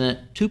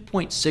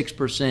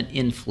 2.6%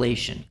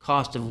 inflation,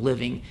 cost of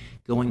living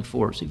going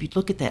forward. So if you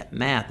look at that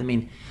math,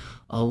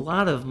 a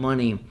lot of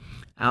money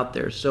out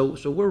there. So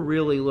we're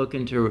really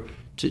looking to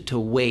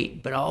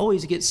wait. But I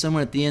always get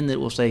someone at the end that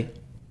will say,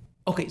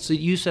 okay, so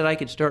you said I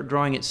could start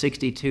drawing at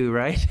 62,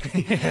 right?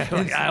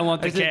 I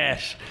want the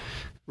cash.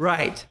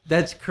 Right,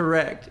 that's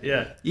correct.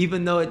 Yeah.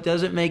 Even though it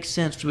doesn't make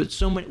sense,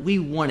 but we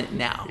want it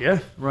now. Yeah.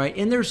 Right,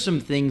 and there's some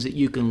things that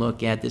you can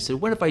look at that say,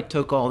 what if I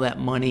took all that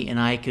money and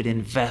I could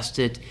invest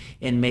it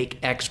and make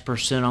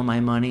X% on my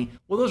money?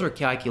 Well, those are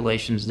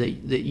calculations that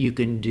you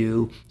can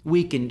do.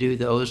 We can do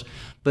those,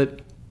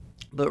 but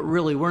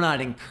really we're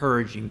not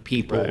encouraging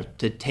people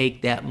to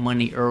take that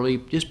money early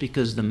just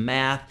because the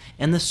math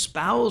and the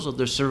spousal,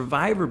 the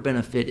survivor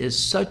benefit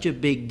is such a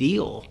big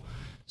deal.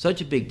 Such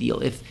a big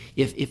deal.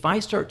 If I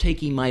start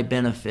taking my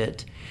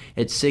benefit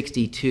at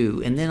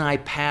 62 and then I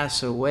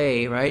pass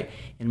away, right,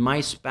 and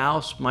my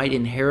spouse might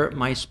inherit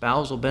my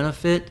spousal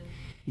benefit,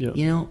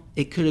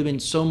 it could have been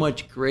so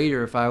much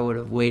greater if I would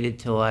have waited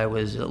till I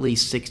was at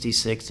least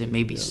 66 and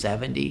maybe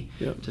 70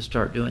 to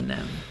start doing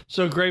that.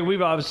 So, Greg,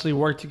 we've obviously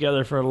worked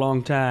together for a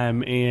long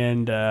time,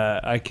 and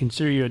I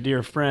consider you a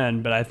dear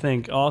friend, but I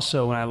think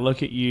also when I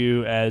look at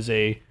you as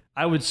I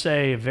would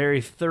say, a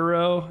very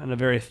thorough and a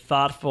very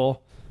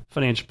thoughtful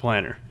financial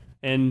planner.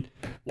 And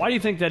why do you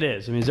think that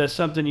is? Is that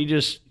something you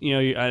just,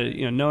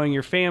 knowing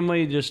your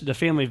family, just the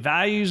family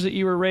values that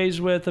you were raised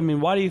with?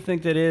 Why do you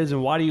think that is,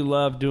 and why do you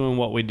love doing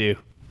what we do?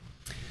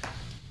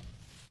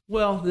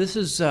 Well, this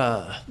is,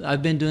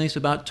 I've been doing this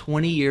about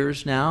 20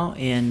 years now,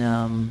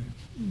 and,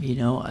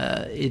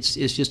 it's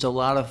just a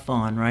lot of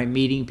fun, right?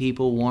 Meeting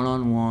people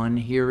one-on-one,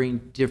 hearing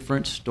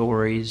different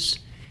stories,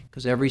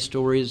 because every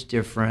story is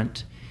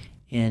different.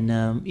 And,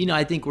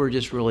 I think we're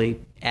just really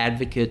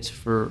advocates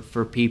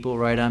for people,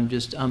 right?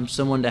 I'm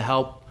someone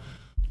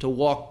to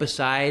walk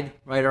beside,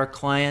 right, our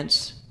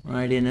clients,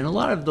 right? And a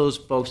lot of those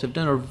folks have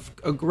done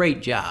a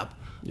great job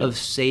of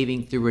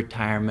saving through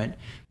retirement.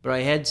 But I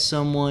had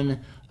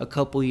someone a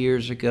couple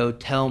years ago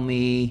tell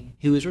me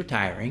he was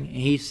retiring, and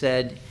he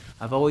said,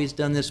 I've always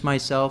done this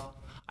myself.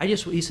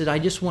 He said, I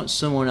just want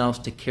someone else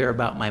to care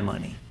about my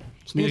money.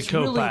 Just need a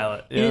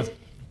co-pilot.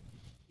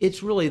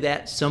 It's really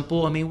that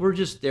simple. We're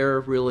just there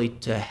really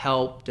to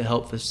help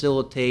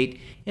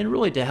facilitate, and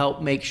really to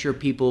help make sure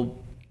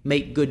people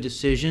make good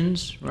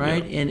decisions,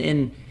 right? Yeah.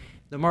 And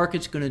the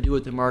market's going to do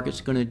what the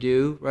market's going to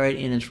do, right?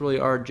 And it's really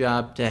our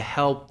job to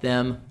help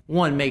them,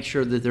 one, make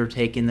sure that they're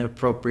taking the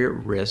appropriate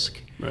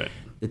risk, right,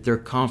 that they're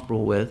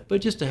comfortable with,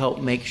 but just to help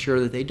make sure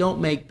that they don't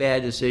make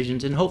bad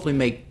decisions and hopefully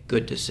make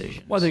good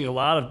decisions. Well, I think a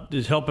lot of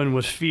is helping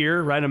with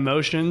fear, right?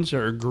 Emotions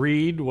or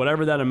greed,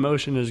 whatever that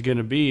emotion is going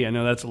to be. I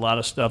know that's a lot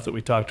of stuff that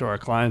we talk to our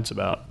clients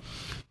about.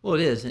 Well,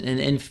 it is.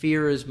 And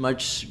fear is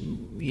much,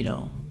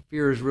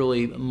 fear is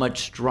really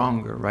much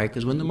stronger, right?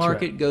 Because when the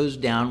market goes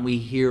down, we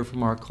hear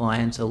from our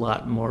clients a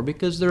lot more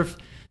because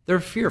they're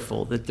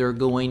fearful that they're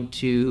going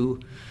to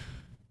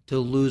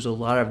lose a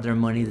lot of their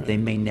money that they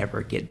may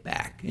never get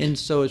back. And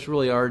so it's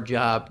really our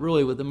job,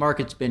 really, the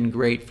market's been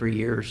great for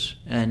years,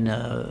 and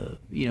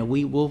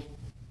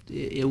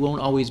it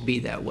won't always be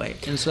that way.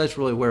 And so that's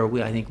really where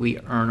I think we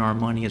earn our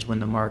money, is when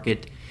the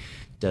market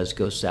does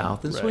go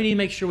south. And so we need to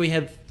make sure we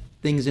have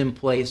things in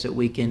place that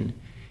we can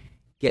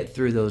get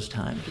through those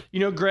times. You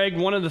know, Greg,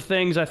 one of the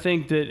things I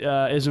think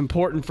that is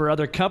important for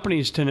other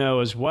companies to know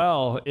as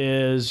well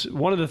is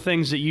one of the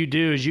things that you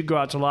do is you go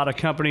out to a lot of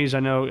companies. I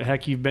know,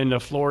 heck, you've been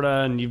to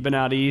Florida and you've been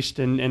out east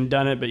and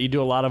done it, but you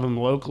do a lot of them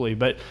locally.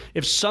 But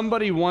if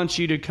somebody wants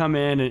you to come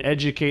in and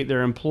educate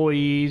their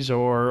employees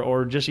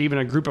or just even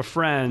a group of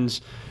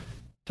friends,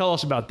 tell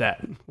us about that.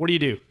 What do you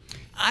do?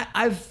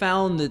 I've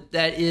found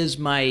that is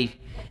my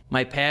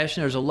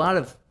passion. There's a lot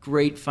of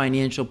great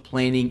financial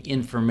planning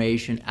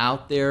information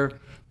out there,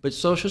 but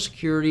Social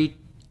Security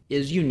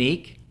is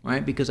unique,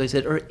 right? Because I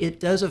said, it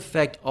does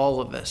affect all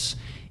of us.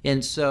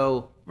 And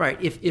so, right,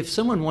 if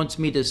someone wants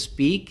me to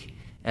speak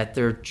at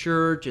their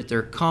church, at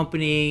their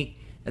company,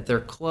 at their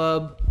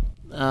club,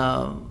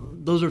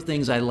 those are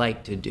things I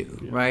like to do,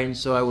 right? And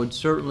so I would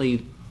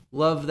certainly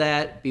love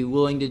that, be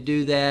willing to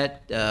do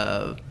that,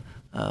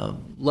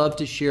 love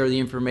to share the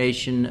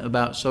information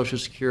about Social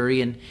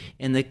Security.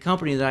 And the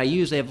company that I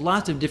use, they have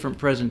lots of different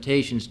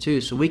presentations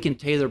too. So we can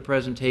tailor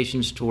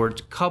presentations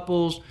towards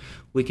couples.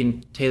 We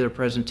can tailor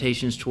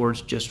presentations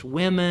towards just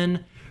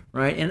women,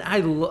 right? And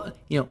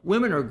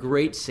women are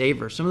great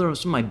savers. Some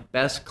of my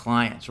best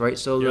clients, right?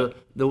 So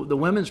the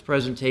women's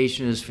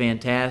presentation is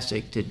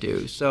fantastic to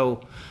do.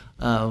 So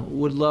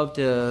would love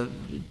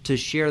to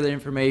share that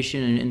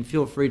information and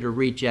feel free to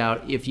reach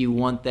out if you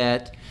want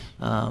that.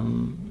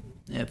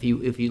 If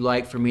you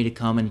like for me to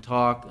come and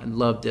talk, I'd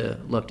love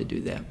to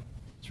do that.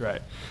 That's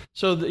right.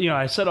 So,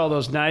 I said all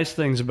those nice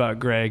things about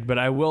Greg, but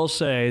I will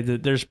say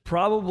that there's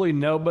probably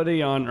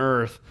nobody on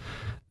earth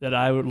that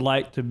I would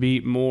like to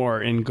beat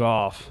more in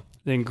golf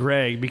than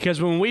Greg,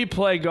 because when we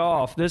play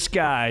golf, this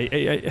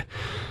guy,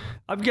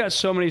 I've got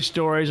so many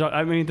stories.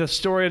 I mean, the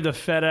story of the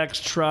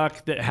FedEx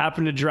truck that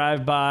happened to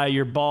drive by,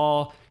 your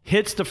ball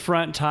hits the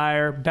front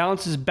tire,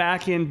 bounces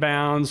back in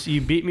bounds,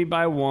 you beat me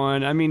by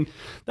 1. I mean,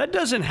 that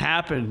doesn't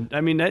happen.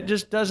 I mean, that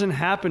just doesn't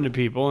happen to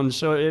people. And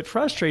so it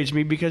frustrates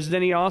me because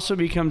then he also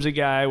becomes a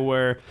guy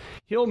where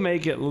he'll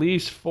make at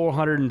least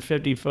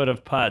 450 foot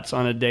of putts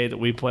on a day that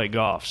we play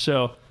golf.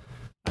 So,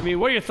 I mean,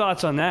 what are your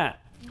thoughts on that?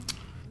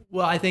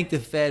 Well, I think the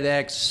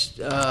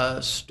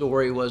FedEx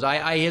story was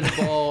I hit a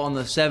ball on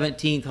the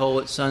 17th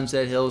hole at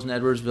Sunset Hills in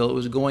Edwardsville. It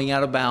was going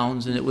out of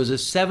bounds, and it was a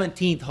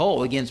 17th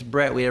hole against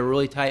Brett. We had a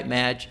really tight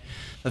match.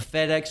 A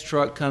FedEx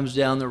truck comes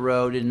down the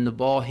road, and the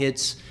ball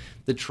hits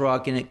the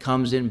truck, and it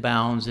comes in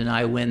bounds, and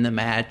I win the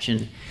match.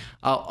 And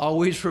I'll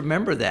always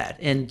remember that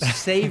and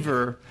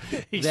savor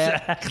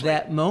exactly.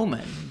 that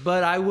moment.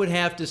 But I would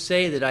have to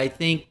say that I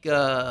think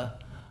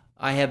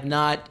I have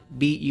not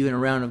beat you in a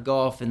round of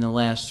golf in the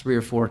last 3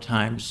 or 4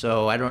 times,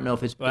 so I don't know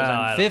if it's because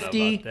I'm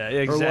 50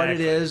 or what it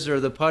is, or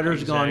the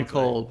putter's gone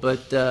cold.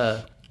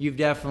 But you've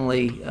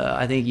definitely,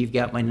 I think you've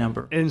got my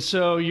number. And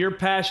so your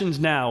passions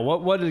now.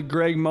 What did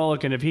Greg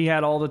Mullican, if he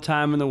had all the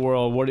time in the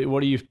world,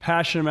 what are you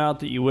passionate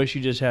about that you wish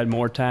you just had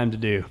more time to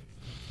do?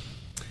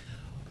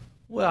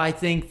 Well, I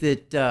think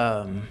that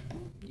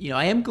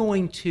I am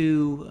going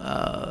to.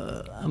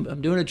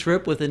 I'm doing a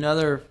trip with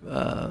another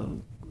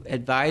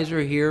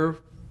advisor here,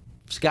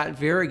 Scott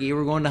Verigi.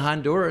 We're going to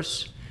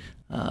Honduras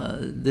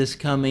this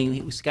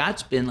coming.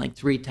 Scott's been like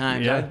 3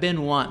 times. Yeah. I've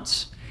been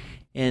once,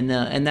 and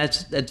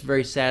that's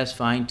very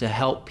satisfying to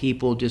help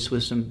people just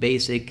with some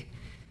basic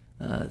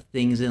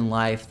things in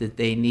life that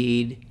they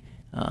need.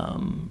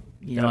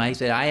 I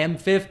said I am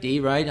 50,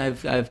 right? I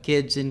have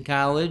kids in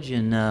college,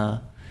 and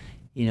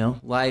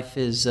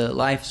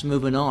life's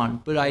moving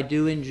on. But I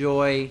do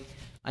enjoy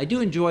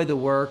the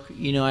work.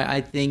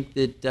 I think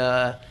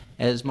that.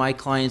 As my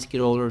clients get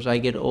older, as I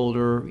get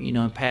older,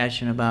 I'm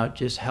passionate about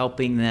just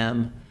helping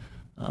them,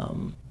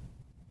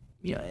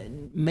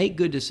 make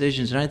good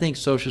decisions. And I think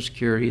Social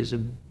Security is a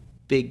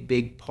big,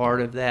 big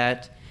part of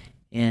that.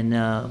 And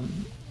I'm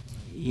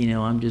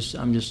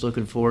just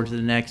looking forward to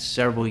the next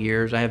several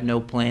years. I have no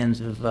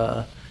plans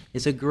of.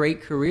 It's a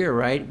great career,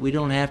 right? We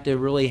don't have to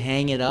really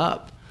hang it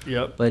up.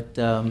 Yep. But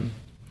I'm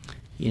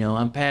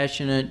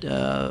passionate,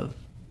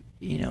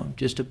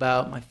 just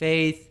about my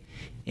faith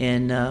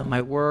and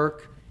my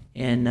work.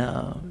 And,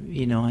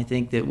 I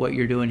think that what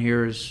you're doing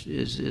here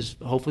is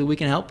hopefully we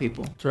can help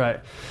people. That's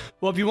right.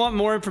 Well, if you want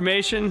more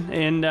information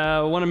and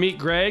want to meet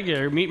Greg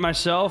or meet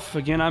myself,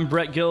 again, I'm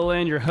Brett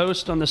Gilliland, your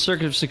host on the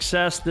Circuit of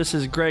Success. This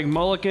is Greg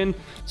Mullican,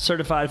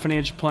 certified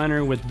financial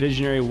planner with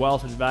Visionary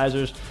Wealth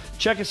Advisors.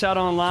 Check us out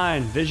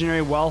online,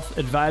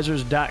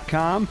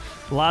 visionarywealthadvisors.com.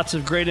 Lots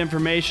of great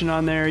information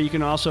on there. You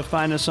can also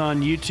find us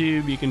on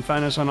YouTube. You can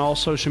find us on all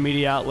social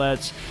media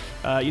outlets.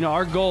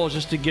 Our goal is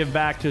just to give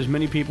back to as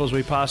many people as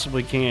we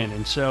possibly can.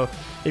 And so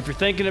if you're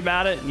thinking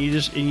about it and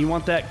you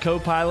want that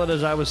co-pilot,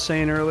 as I was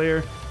saying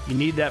earlier, you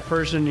need that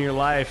person in your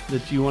life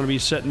that you want to be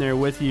sitting there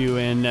with you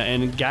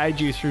and guide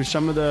you through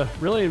some of the,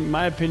 really, in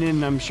my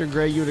opinion, I'm sure,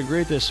 Greg, you would agree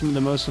with this, some of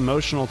the most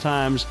emotional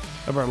times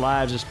of our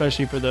lives,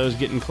 especially for those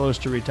getting close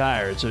to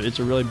retire. It's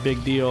a really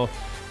big deal,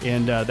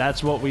 and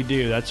that's what we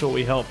do. That's what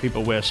we help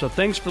people with. So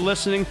thanks for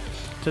listening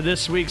to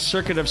this week's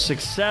Circuit of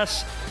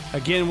Success.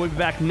 Again, we'll be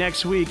back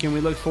next week, and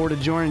we look forward to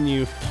joining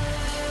you.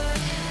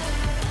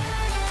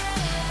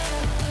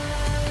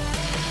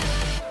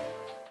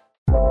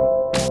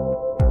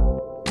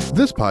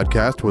 This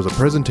podcast was a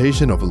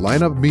presentation of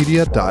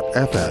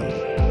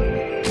lineupmedia.fm.